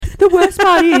The worst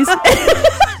part is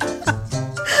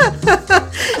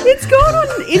it's gone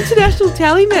on international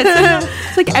telly, man.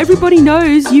 It's like everybody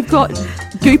knows you've got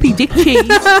Goopy Dick cheese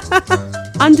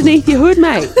underneath your hood,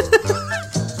 mate.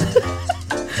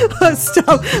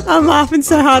 Stop. I'm laughing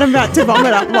so hard I'm about to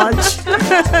vomit up lunch.